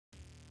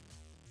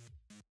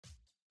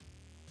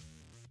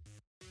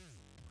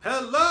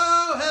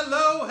Hello,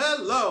 hello,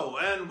 hello,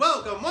 and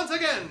welcome once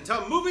again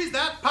to Movies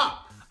That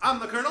Pop. I'm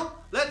the Kernel.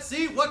 Let's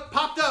see what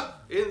popped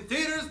up in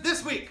theaters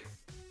this week.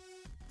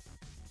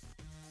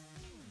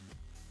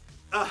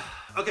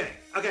 Okay.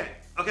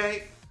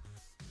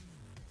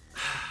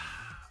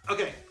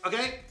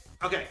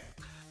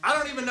 I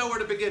don't even know where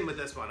to begin with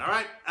this one,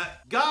 alright?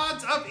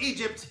 Gods of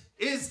Egypt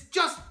is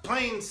just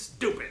plain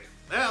stupid.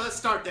 Well, let's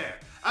start there.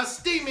 A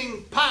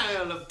steaming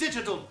pile of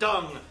digital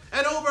dung,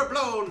 an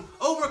overblown,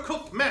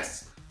 overcooked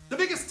mess. The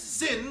biggest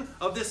sin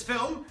of this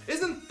film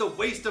isn't the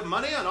waste of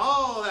money on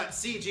all that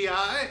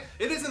CGI,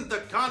 it isn't the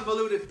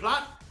convoluted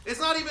plot,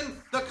 it's not even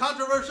the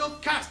controversial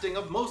casting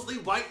of mostly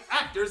white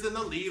actors in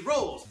the lead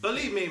roles.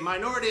 Believe me,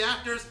 minority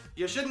actors,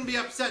 you shouldn't be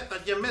upset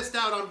that you missed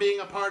out on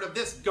being a part of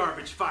this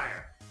garbage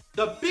fire.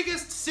 The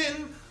biggest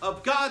sin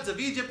of Gods of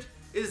Egypt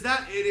is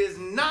that it is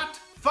not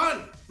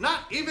fun,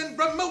 not even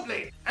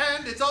remotely.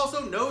 And it's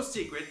also no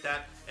secret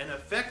that an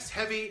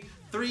effects-heavy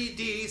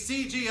 3D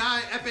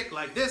CGI epic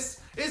like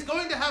this is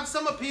going to have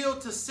some appeal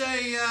to,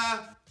 say,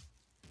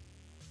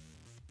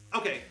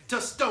 to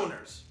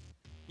stoners.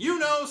 You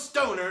know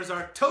stoners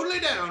are totally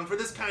down for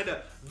this kind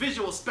of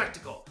visual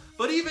spectacle,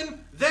 but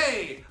even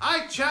they,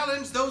 I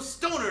challenge those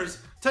stoners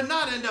to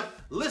not end up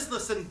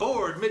listless and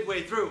bored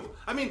midway through.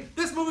 I mean,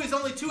 this movie's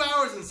only 2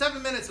 hours and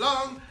 7 minutes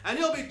long, and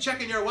you'll be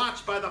checking your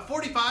watch by the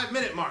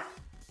 45-minute mark.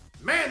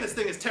 Man, this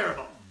thing is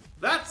terrible.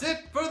 That's it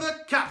for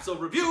the capsule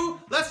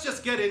review. Let's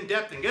just get in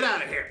depth and get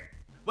out of here.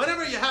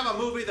 Whenever you have a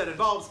movie that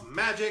involves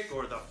magic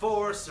or the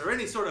Force or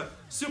any sort of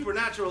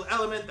supernatural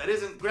element that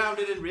isn't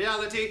grounded in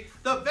reality,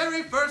 the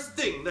very first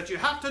thing that you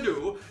have to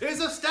do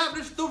is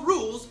establish the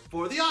rules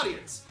for the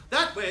audience.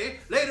 That way,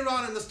 later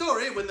on in the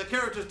story, when the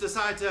characters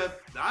decide to,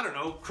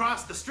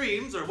 cross the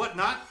streams or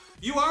whatnot,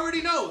 you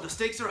already know the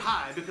stakes are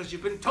high because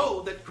you've been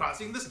told that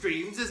crossing the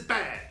streams is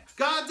bad.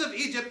 Gods of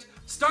Egypt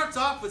starts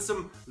off with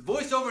some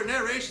voiceover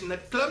narration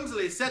that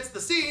clumsily sets the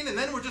scene, and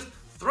then we're just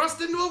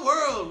thrust into a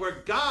world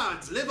where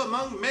gods live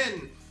among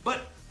men,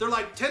 but they're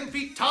like 10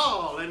 feet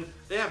tall and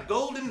they have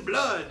golden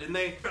blood, and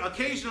they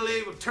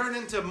occasionally turn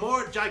into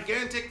more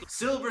gigantic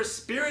silver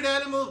spirit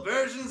animal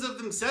versions of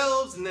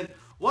themselves, and then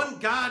one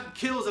god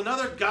kills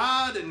another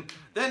god and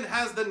then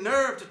has the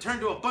nerve to turn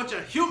to a bunch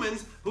of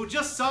humans who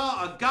just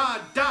saw a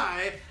god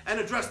die and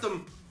address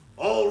them,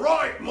 "All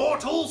right,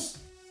 mortals."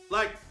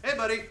 Like, hey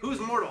buddy,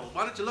 who's mortal?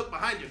 Why don't you look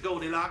behind you,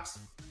 Goldilocks?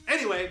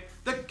 Anyway,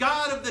 the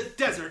god of the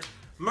desert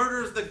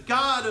murders the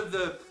god of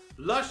the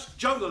lush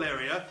jungle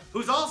area,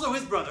 who's also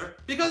his brother,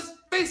 because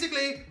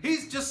basically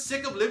he's just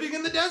sick of living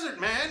in the desert,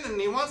 man, and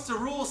he wants to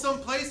rule some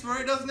place where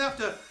he doesn't have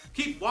to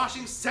keep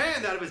washing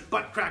sand out of his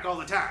butt crack all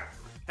the time.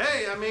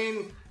 Hey, I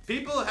mean,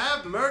 people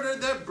have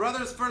murdered their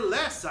brothers for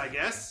less, I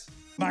guess.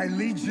 My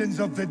legions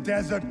of the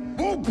desert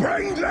will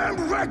bring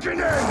them reckoning!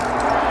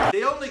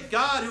 The only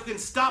god who can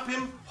stop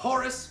him,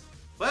 Horus,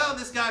 well,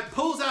 this guy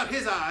pulls out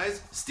his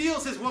eyes,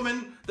 steals his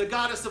woman, the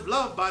goddess of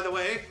love, by the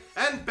way,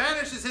 and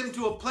banishes him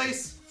to a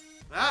place,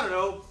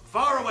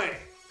 far away.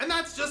 And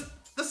that's just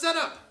the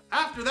setup.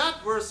 After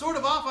that, we're sort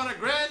of off on a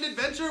grand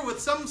adventure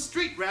with some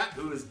street rat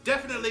who is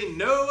definitely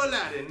no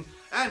Aladdin,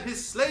 and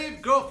his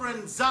slave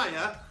girlfriend,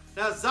 Zaya.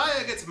 Now,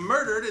 Zaya gets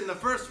murdered in the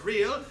first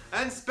reel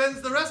and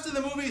spends the rest of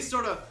the movie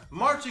sort of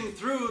marching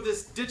through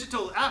this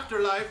digital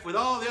afterlife with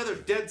all the other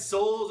dead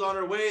souls on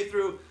her way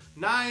through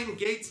 9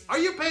 gates. Are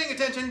you paying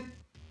attention?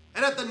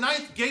 And at the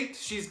 9th gate,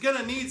 she's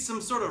gonna need some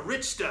sort of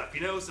rich stuff,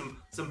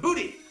 some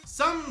booty.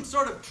 Some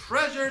sort of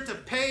treasure to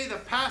pay the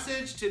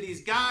passage to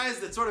these guys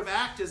that sort of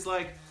act as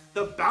like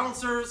the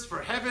bouncers for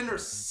heaven or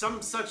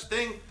some such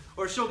thing.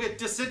 Or she'll get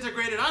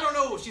disintegrated. I don't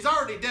know, she's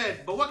already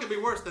dead, but what could be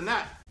worse than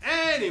that?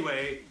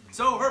 Anyway,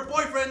 so her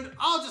boyfriend,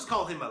 I'll just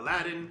call him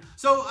Aladdin.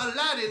 So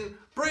Aladdin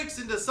breaks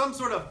into some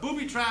sort of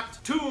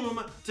booby-trapped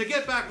tomb to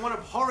get back one of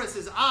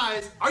Horus's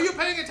eyes. Are you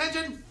paying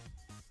attention?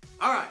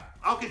 All right,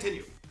 I'll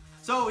continue.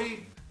 So he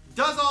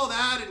does all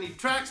that, and he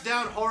tracks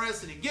down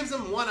Horus, and he gives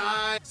him one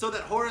eye so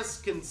that Horus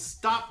can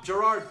stop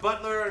Gerard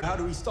Butler. How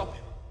do we stop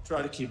him?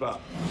 Try to keep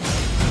up.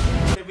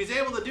 If he's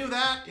able to do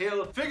that,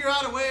 he'll figure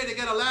out a way to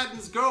get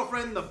Aladdin's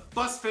girlfriend the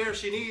bus fare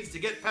she needs to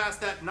get past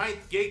that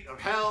 9th gate of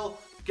hell.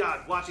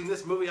 God, watching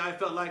this movie, I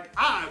felt like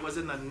I was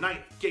in the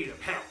 9th gate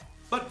of hell.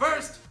 But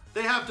first,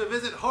 they have to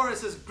visit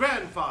Horus's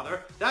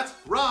grandfather. That's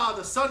Ra,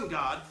 the sun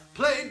god,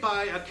 played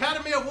by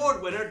Academy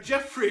Award winner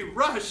Jeffrey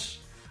Rush,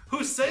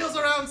 who sails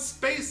around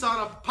space on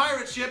a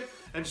pirate ship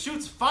and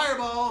shoots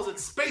fireballs at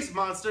space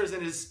monsters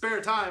in his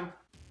spare time.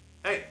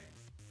 Hey,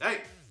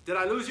 did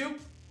I lose you?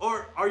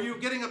 Or are you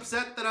getting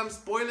upset that I'm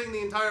spoiling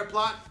the entire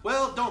plot?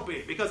 Well, don't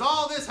be, because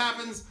all this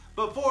happens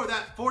before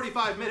that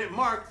 45-minute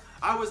mark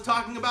I was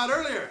talking about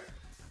earlier.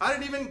 I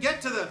didn't even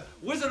get to the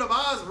Wizard of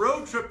Oz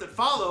road trip that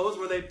follows,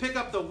 where they pick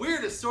up the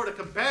weirdest sort of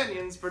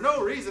companions for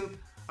no reason.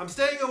 I'm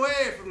staying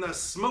away from the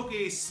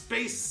smoky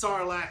space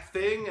sarlacc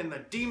thing and the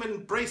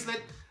demon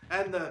bracelet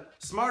and the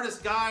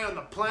smartest guy on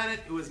the planet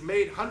who has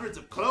made hundreds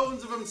of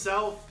clones of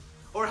himself.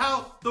 Or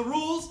how the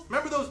rules,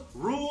 remember those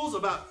rules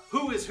about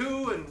who is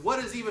who and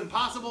what is even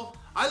possible?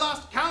 I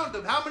lost count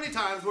of how many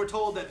times we're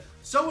told that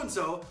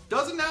so-and-so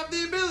doesn't have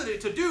the ability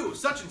to do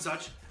such and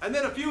such, and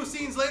then a few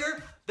scenes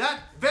later,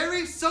 that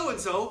very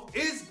so-and-so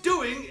is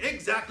doing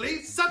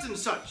exactly such and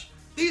such.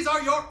 These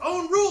are your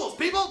own rules,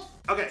 people!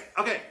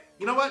 Okay,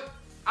 you know what?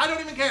 I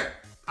don't even care.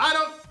 I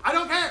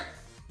don't care.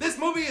 This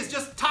movie is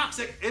just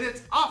toxic in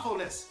its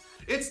awfulness.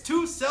 It's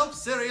too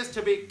self-serious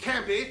to be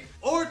campy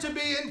or to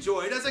be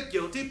enjoyed as a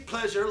guilty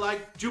pleasure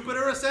like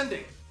Jupiter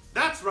Ascending.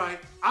 That's right,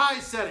 I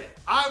said it.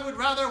 I would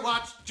rather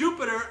watch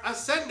Jupiter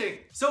Ascending.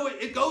 So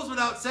it goes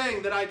without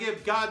saying that I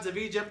give Gods of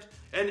Egypt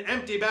an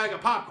empty bag of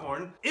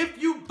popcorn. If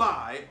you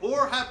buy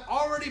or have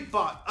already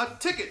bought a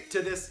ticket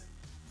to this,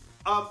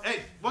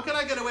 hey, what can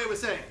I get away with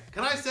saying?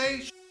 Can I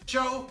say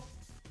show?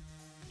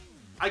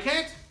 I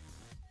can't?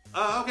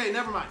 Okay,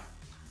 never mind.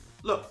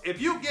 Look,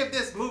 if you give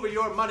this movie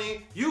your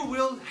money, you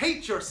will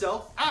hate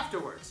yourself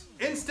afterwards.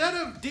 Instead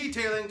of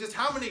detailing just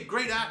how many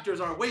great actors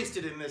are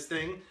wasted in this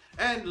thing,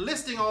 and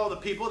listing all the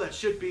people that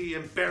should be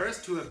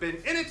embarrassed to have been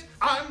in it,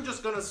 I'm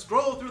just gonna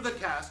scroll through the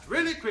cast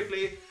really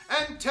quickly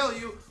and tell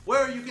you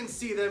where you can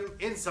see them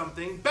in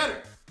something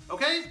better.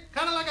 Okay?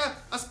 Kinda like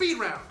a speed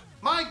round.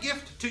 My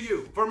gift to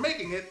you for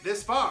making it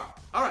this far.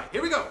 Alright,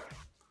 here we go.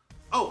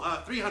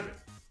 300.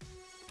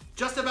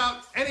 Just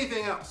about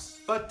anything else.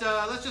 But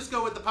let's just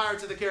go with the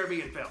Pirates of the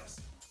Caribbean films.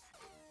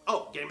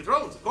 Oh, Game of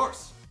Thrones, of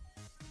course.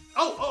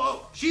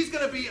 She's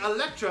gonna be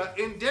Elektra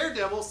in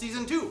Daredevil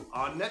Season 2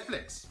 on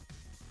Netflix.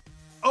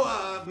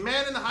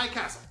 Man in the High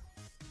Castle.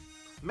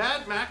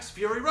 Mad Max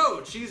Fury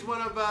Road. She's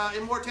one of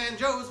Immortan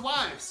Joe's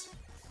wives.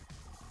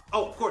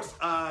 Oh, of course,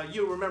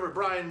 you remember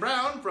Brian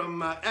Brown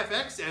from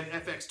FX and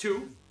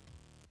FX2.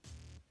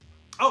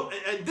 Oh,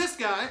 and this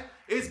guy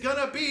is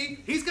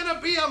he's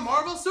gonna be a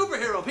Marvel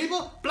superhero,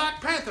 people.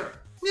 Black Panther.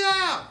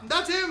 Yeah,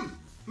 that's him.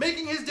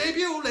 Making his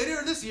debut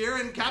later this year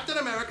in Captain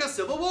America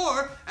Civil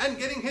War and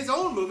getting his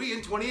own movie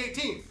in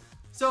 2018.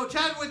 So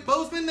Chadwick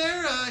Boseman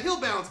there, he'll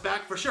bounce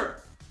back for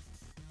sure.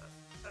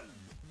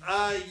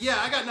 Yeah,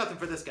 I got nothing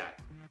for this guy.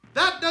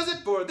 That does it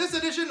for this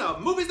edition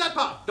of Movies That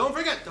Pop. Don't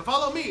forget to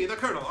follow me, the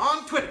Kernel,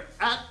 on Twitter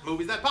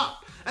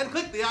 @MoviesThatPop and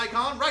click the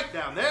icon right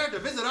down there to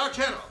visit our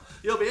channel.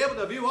 You'll be able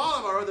to view all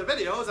of our other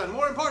videos and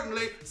more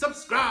importantly,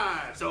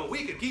 subscribe so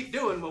we can keep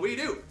doing what we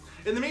do.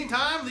 In the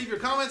meantime, leave your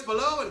comments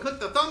below and click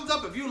the thumbs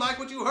up if you like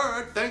what you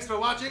heard. Thanks for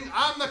watching.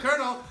 I'm the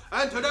Kernel,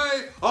 and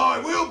today I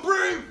will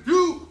bring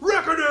you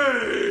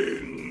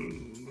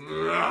reckoning.